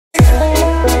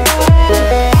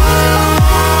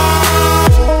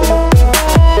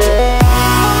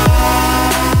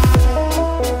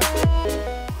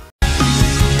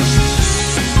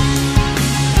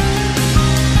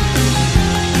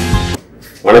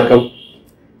வணக்கம்.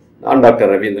 நான் டாக்டர்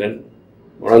ரவீந்திரன்,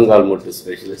 முழங்கால் மூட்டு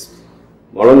ஸ்பெஷலிஸ்ட்,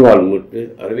 முழங்கால் மூட்டு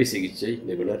அறுவை சிகிச்சை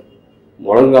நிபுணர்,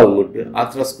 முழங்கால் மூட்டு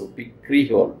ஆர்த்ரோஸ்கோபிக்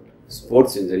க்ரீஹோல்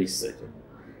ஸ்போர்ட்ஸ் இன்ஜரி சர்ஜன்.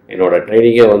 என்னோட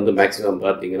ட்ரைனிங்கே மேக்ஸிமம்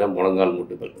பார்த்தீங்கன்னா முழங்கால்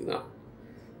மூட்டு பற்றி தான்.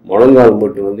 முழங்கால்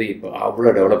மூட்டு இப்போ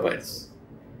அவ்வளோ டெவலப் ஆயிடுச்சு.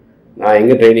 நான்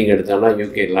எங்கே ட்ரைனிங் எடுத்தேன்னா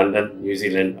யூகே, லண்டன்,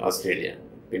 நியூசிலாந்து, ஆஸ்திரேலியா.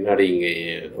 பின்னாடி இங்கே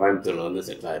கோயம்புத்தூரில்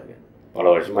செட்டில் ஆகிருக்கேன். பல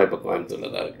வருஷமாக இப்போ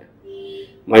கோயம்புத்தூரில் தான் இருக்கேன்.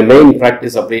 மை மெயின்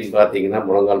ப்ராக்டிஸ் அப்படின்னு பார்த்தீங்கன்னா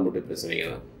முழங்கால் மூட்டு பிரச்சனைங்க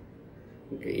தான்.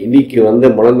 ஓகே, இன்றைக்கி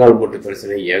முழங்கால் மூட்டு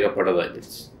பிரச்சனை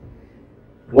ஏகப்பட்டதாகிடுச்சு.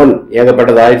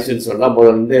 ஏகப்பட்டதாகிடுச்சுன்னு சொன்னால்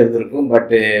முதல்ல இருந்திருக்கும்.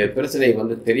 பட்டு பிரச்சனை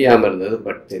தெரியாமல் இருந்தது,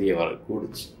 பட் தெரிய வர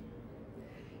கூடுச்சு.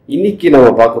 இன்றைக்கி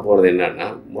நம்ம பார்க்க போகிறது என்னன்னா,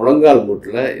 முழங்கால்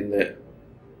மூட்டில் இந்த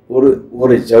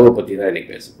ஒரு ஜவ்வை பற்றி தான்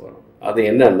இன்றைக்கி பேச போகிறோம். அது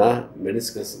என்னன்னா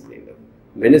மெனிஸ்கஸ் அப்படின்றது.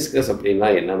 மெனிஸ்கஸ் அப்படின்னா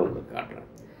என்னன்னு உங்களுக்கு காட்டுறேன்.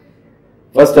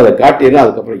 ஃபர்ஸ்ட் அதை காட்டிடுறேன்,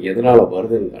 அதுக்கப்புறம் எதனால்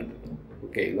வருதுன்னு காட்டுறேன்.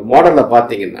 ஓகே, இந்த மாடலில்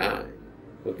பார்த்தீங்கன்னா,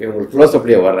 ஓகே உங்களுக்கு க்ளோஸ்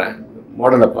அப்படியே வர்றேன்,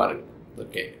 மாடலை பாருங்கள்.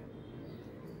 ஓகே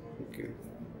ஓகே,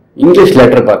 இங்கிலீஷ்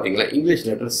லெட்டர் பார்த்தீங்களா, இங்கிலீஷ்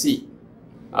லெட்டர் சி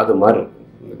அது மாதிரி இருக்கும்.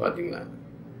 இங்கே பார்த்தீங்களா,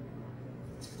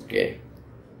 ஓகே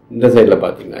இந்த சைடில்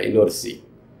பார்த்தீங்கன்னா இன்னொரு சி.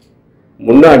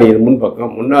 முன்னாடி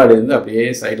முன்பக்கம் முன்னாடி இருந்து அப்படியே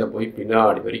சைடில் போய்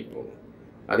பின்னாடி வரைக்கும் போகும்.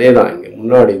 அதே தான் இங்கே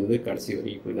முன்னாடி இருந்து கடைசி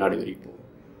வரைக்கும் பின்னாடி வரைக்கும்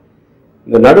போகும்.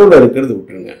 இந்த நடுவில் இருக்கிறது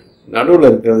விட்டுருங்க, நடுவில்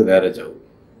இருக்கிறது வேற ஜவ்வு.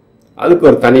 அதுக்கு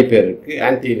ஒரு தனி பேர் இருக்குது,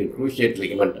 ஆன்டீரியர் க்ரூஷியேட்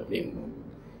லிகமெண்ட் அப்படின்னு.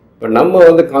 இப்போ நம்ம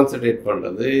கான்சன்ட்ரேட்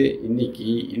பண்ணுறது இன்னைக்கு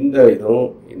இந்த இதுவும்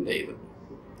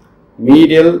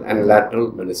மீடியல் அண்ட் லேட்ரல்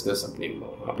மெனிஸ்கஸ்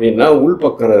அப்படின்போம். அப்படின்னா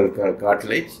உள்பக்கம் இருக்கிற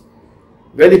கார்டிலேஜ்,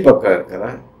 வெளிப்பக்கம் இருக்கிற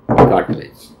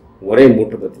கார்டிலேஜ், ஒரே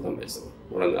மூட்டை பற்றி தான் பேசுகிறோம்.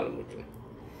 முழங்கால் மூட்டில்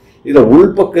இதில்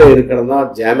உள்பக்கம் இருக்கிறது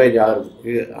தான் டேமேஜ்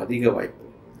ஆகிறதுக்கு அதிக வாய்ப்பு.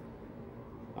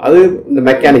 அது இந்த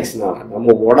மெக்கானிக்ஸ்னால,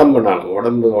 நம்ம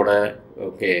உடம்போட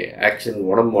ஓகே ஆக்ஷன்,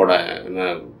 உடம்போட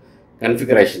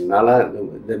கன்ஃபிகரேஷன்னால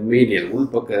இந்த மீடியல்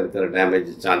உள்பக்கம் இருக்கிற டேமேஜ்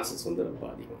சான்சஸ் ரொம்ப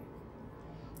அதிகம்.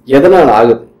 எதனால்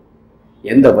ஆகுது,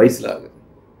 எந்த வயசில் ஆகுது?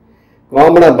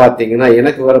 காமனாக பார்த்தீங்கன்னா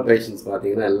எனக்கு வர பேஷண்ட்ஸ்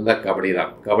பார்த்தீங்கன்னா எல்லாம் கபடி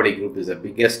தான். Kabaddi group is the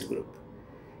biggest group.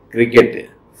 Cricket,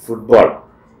 football,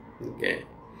 okay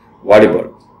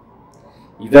volleyball,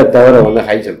 இதை தவிர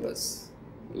high jumpers,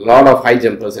 lot of high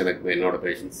jumpers எனக்கு என்னோட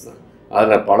பேஷண்ட்ஸ் தான்.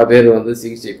 அதில் பல பேர்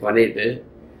சிகிச்சை பண்ணிவிட்டு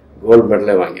கோல்டு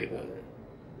மெடலே வாங்கியிருக்காங்க.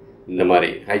 இந்த மாதிரி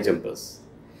ஹை ஜம்பர்ஸ்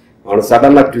அவனுக்கு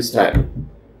சடனாக ட்விஸ்ட் ஆகிடும்.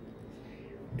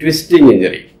 ட்விஸ்டிங்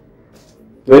இன்ஜரி,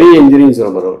 பெரிய இன்ஜரின்னு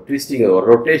சொல்ல வரும், ட்விஸ்டிங் ஒரு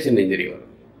ரொட்டேஷன் இன்ஜரி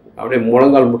வரும். அப்படியே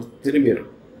முழங்கால் மூட்டு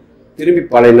திரும்பி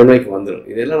பழைய நிலைமைக்கு வந்துடும்.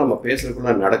 இதெல்லாம் நம்ம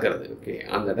பேசுறதுக்குள்ள நடக்கிறது. ஓகே,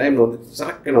 அந்த டைமில்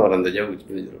சரக்குன்னு வர அந்த ஜவ்வு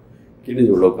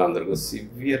கிழிஞ்சு உள்ள உட்காந்துருக்கும்.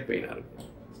 சிவியர் பெயினாக இருக்கும்,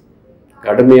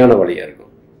 கடுமையான வலியாக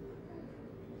இருக்கும்.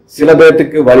 சில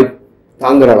பேர்த்துக்கு வலி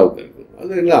தாங்குற அளவுக்கு இருக்கும்.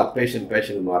 அது இல்லை,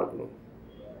 பேஷண்ட் மாறக்கணும்.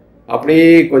 அப்படியே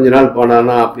கொஞ்ச நாள்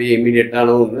போனான்னா அப்படியே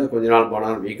இமீடியட்டானும் கொஞ்ச நாள்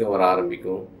போனாலும் வீக்கம் வர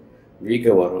ஆரம்பிக்கும்.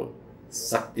 வீக்கம் வரும்,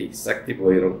 சக்தி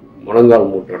போயிடும், முழங்கால்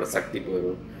மூட்டோட சக்தி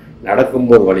போயிடும்.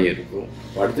 நடக்கும்போது வலி இருக்கும்,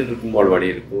 படுத்துட்டு இருக்கும்போது வலி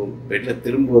இருக்கும், பெட்டில்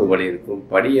திரும்பும்போது வலி இருக்கும்,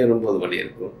 படி ஏறும்போது வலி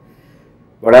இருக்கும்.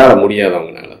 விளையாட முடியாது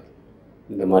அவங்களால.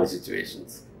 இந்த மாதிரி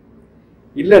சுச்சுவேஷன்ஸ்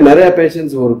இல்லை. நிறையா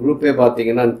பேஷண்ட்ஸ் ஒரு குரூப்பே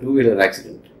பார்த்தீங்கன்னா 2 வீலர்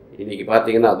ஆக்சிடென்ட். இன்றைக்கி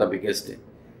பார்த்தீங்கன்னா அதான் பிக்கெஸ்ட்டு.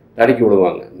 தடுக்கி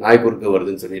விடுவாங்க, நாய் குறுக்க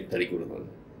வருதுன்னு சொல்லிட்டு தடுக்கி விடுவாங்க,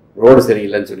 ரோடு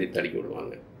சரியில்லைன்னு சொல்லிட்டு தடுக்கி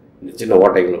விடுவாங்க, இந்த சின்ன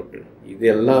ஓட்டைகளை விட்டு. இது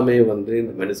எல்லாமே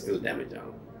இந்த மெனிஸ்கல் டேமேஜ்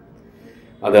ஆகும்.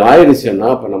 அது ஆயிடுச்சுன்னா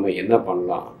இப்போ நம்ம என்ன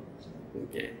பண்ணலாம்?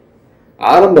 ஓகே,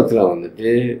 ஆரம்பத்தில்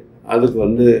அதுக்கு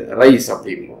ரைஸ்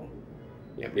அப்படிம்போம்.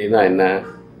 எப்படின்னா என்ன,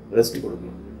 ரெஸ்ட்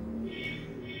கொடுக்கணும்.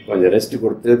 கொஞ்சம் ரெஸ்ட்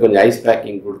கொடுத்து, கொஞ்சம் ஐஸ்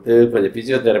பேக்கிங் கொடுத்து, கொஞ்சம்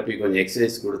ஃபிசியோதெரப்பி, கொஞ்சம்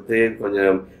எக்ஸசைஸ் கொடுத்து,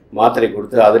 கொஞ்சம் மாத்திரை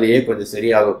கொடுத்து, அதுலேயே கொஞ்சம்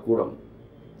சரியாகக்கூடும்.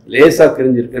 லேசாக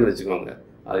கிரிஞ்சிருக்குன்னு வச்சுக்கோங்க,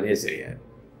 அதுலேயே சரியாகும்.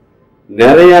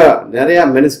 நிறையா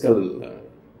மெனிஸ்கல்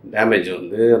டேமேஜ்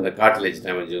அந்த கார்டிலேஜ்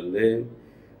டேமேஜ்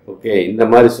ஓகே இந்த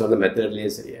மாதிரி சொன்ன மெத்தட்லேயே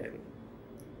சரியாயிடும்.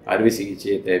 அறுவை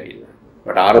சிகிச்சையே தேவையில்லை,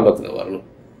 பட் ஆரம்பத்தில் வரணும்.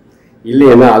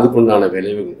 இல்லைன்னா அதுக்குண்டான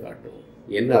விளைவுகள் காட்டும்.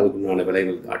 என்ன அதுக்குண்டான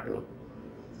விளைவுகள் காட்டணும்?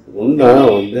 ஒன்றா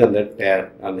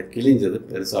அந்த கிழிஞ்சது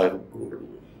பெருசாகக்கூடும்.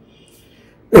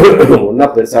 ஒன்றா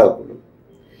பெருசாகக்கூடும்.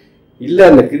 இல்லை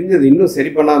அந்த கிழிஞ்சது இன்னும் சரி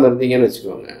பண்ணாமல் இருந்தீங்கன்னு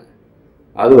வச்சுக்கோங்க,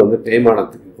 அது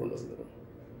தேய்மானத்துக்கு கொண்டு வந்துடும்.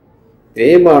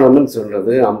 தேய்மானம்னு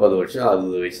சொல்கிறது 50 வருஷம்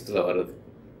 60 வயசுல வருது.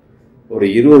 ஒரு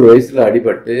 20 வயசில்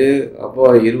அடிபட்டு அப்போ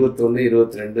 21,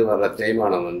 22 வர்ற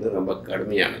தேய்மானம் ரொம்ப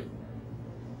கடுமையானது.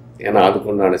 ஏன்னா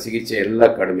அதுக்குண்டான சிகிச்சை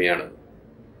எல்லாம் கடுமையானது.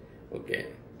 ஓகே,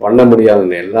 பண்ண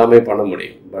முடியாதுன்னு எல்லாமே பண்ண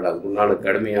முடியும், பட் அதுக்குண்டான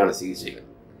கடுமையான சிகிச்சைகள்.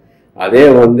 அதே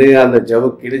அந்த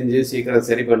ஜவ்வு கிழிஞ்சு சீக்கிரம்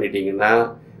சரி பண்ணிட்டீங்கன்னா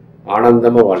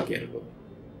ஆனந்தமாக வாழ்க்கை இருக்கும்,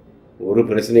 ஒரு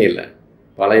பிரச்சனையும் இல்லை,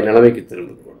 பழைய நிலைமைக்கு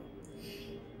திரும்பக்கூடும்.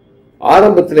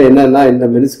 ஆரம்பத்தில் என்னன்னா இந்த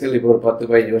மெனிஸ்கல் இப்போ ஒரு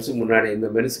 10-15 வருஷம் முன்னாடி இந்த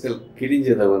மெனிஸ்கல்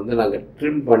கிழிஞ்சதை நாங்கள்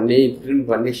ட்ரிம்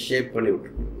பண்ணி ஷேப் பண்ணி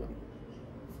விட்டுருக்கோம்.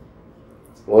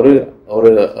 ஒரு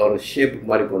ஒரு ஒரு ஷேப்புக்கு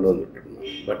மாதிரி கொண்டு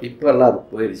வந்துட்டுருந்தோம். பட் இப்போ எல்லாம் அது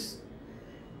போயிடுச்சு.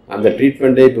 அந்த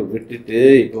ட்ரீட்மெண்ட்டே இப்போ விட்டுட்டு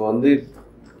இப்போ வந்து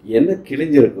என்ன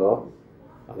கிழிஞ்சிருக்கோ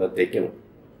அதை தைக்கணும்.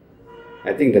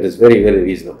 I think that is very very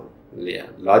reasonable இல்லையா?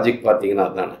 லாஜிக் பார்த்தீங்கன்னா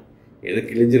அதுதானே, எது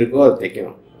கிழிஞ்சிருக்கோ அதை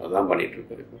தைக்கணும், அதுதான்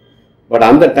பண்ணிகிட்ருக்கோம் இப்போ. பட்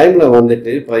அந்த டைமில்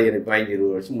வந்துட்டு 15-20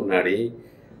 வருஷம் முன்னாடி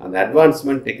அந்த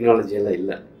அட்வான்ஸ்மெண்ட் டெக்னாலஜியெல்லாம்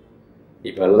இல்லை,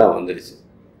 இப்போ எல்லாம் வந்துடுச்சு.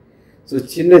 ஸோ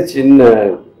சின்ன சின்ன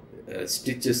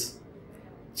ஸ்டிச்சஸ்,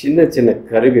 சின்ன சின்ன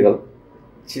கருவிகள்,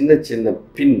 சின்ன சின்ன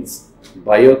பின்ஸ்,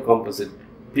 பயோ காம்போசிட்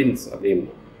பின்ஸ்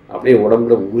அப்படியே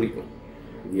உடம்புல ஊறிக்கும்.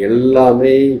 இது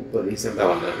எல்லாமே இப்போ ரீசெண்டாக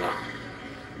வந்ததுதான்.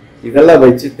 இதெல்லாம்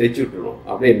வச்சு தைச்சு விட்டுருவோம்,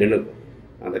 அப்படியே நின்றுக்கும்.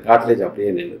 அந்த காட்லேஜ்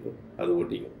அப்படியே நின்றுக்கும், அது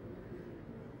ஒட்டிக்கும்.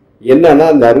 என்னன்னா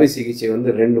அந்த அறுவை சிகிச்சை வந்து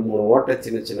 2-3 ஓட்டை,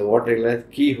 சின்ன சின்ன ஓட்டைகளை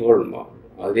கீ ஹோல்மா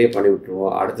அதே பண்ணி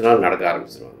விட்டுருவோம். அடுத்த நாள் நடக்க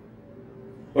ஆரம்பிச்சிருவாங்க.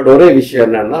 பட் ஒரே விஷயம்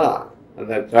என்னென்னா,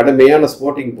 அந்த கடுமையான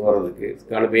ஸ்போர்ட்டிங் போகிறதுக்கு,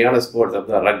 கடுமையான ஸ்போர்ட்ஸ்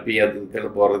அப்போ ரக்பி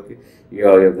அதுக்கெல்லாம் போகிறதுக்கு,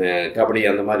 கபடி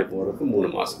அந்த மாதிரி போகிறதுக்கு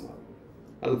 3 மாதம் ஆகும்.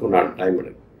 அதுக்கு உண்டான டைம்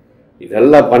எடுக்கும்.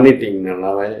 இதெல்லாம்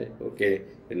பண்ணிட்டீங்கன்னாவே ஓகே,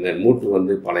 இந்த மூட்டு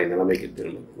வந்து பழைய நிலைமைக்கு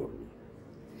திரும்ப போகும்.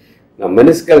 நான்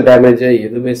மெனிஸ்கல் டேமேஜை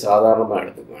எதுவுமே சாதாரணமாக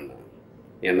எடுத்துக்க வேண்டாம்.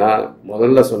 ஏன்னா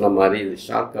முதல்ல சொன்ன மாதிரி இது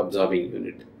ஷாக் அப்சார்பிங்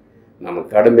யூனிட். நம்ம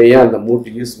கடுமையாக அந்த மூட்டு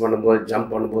யூஸ் பண்ணும்போது,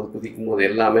 ஜம்ப் பண்ணும்போது, குதிக்கும் போது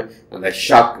எல்லாமே அந்த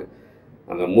ஷாக்கு,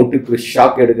 அந்த மூட்டுக்கு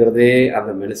ஷாக் எடுக்கிறதே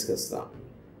அந்த மெனிஸ்கஸ் தான்,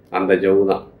 அந்த ஜவ்வு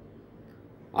தான்.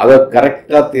 அதை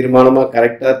கரெக்டாக தீர்மானமாக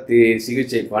கரெக்டாக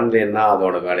சிகிச்சை பண்ணலன்னா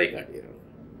அதோட வேலை காட்டிடும்.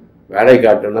 வேலை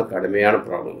காட்டணும்னா கடுமையான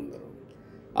ப்ராப்ளம் வந்துடும்.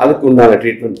 அதுக்கு உண்டான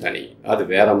ட்ரீட்மெண்ட் தனி, அது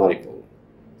வேறு மாதிரி போகும்.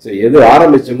 ஸோ எது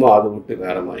ஆரம்பித்தோமோ அதை விட்டு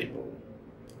வேறு மாதிரி போகும்.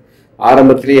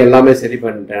 ஆரம்பத்துலேயே எல்லாமே சரி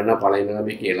பண்ணிட்டேன்னா பழைய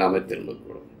நிலைமைக்கு எல்லாமே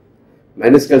திரும்பக்கூடும்.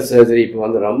 மெனிஸ்கல் சர்ஜரி இப்போ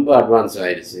வந்து ரொம்ப அட்வான்ஸ்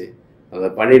ஆகிடுச்சு. அதை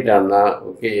பண்ணிட்டான்னா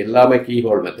ஓகே, எல்லாமே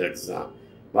கீஹோல் மெத்தட்ஸ் தான்.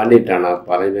 பண்ணிட்டான்னா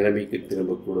பழைய நிலைமைக்கு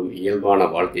திரும்பக்கூடும், இயல்பான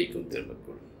வாழ்க்கைக்கும்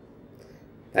திரும்பக்கூடும்.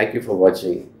 தேங்க்யூ ஃபார்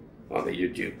வாட்சிங் on the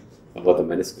YouTube about the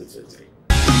meniscal surgery.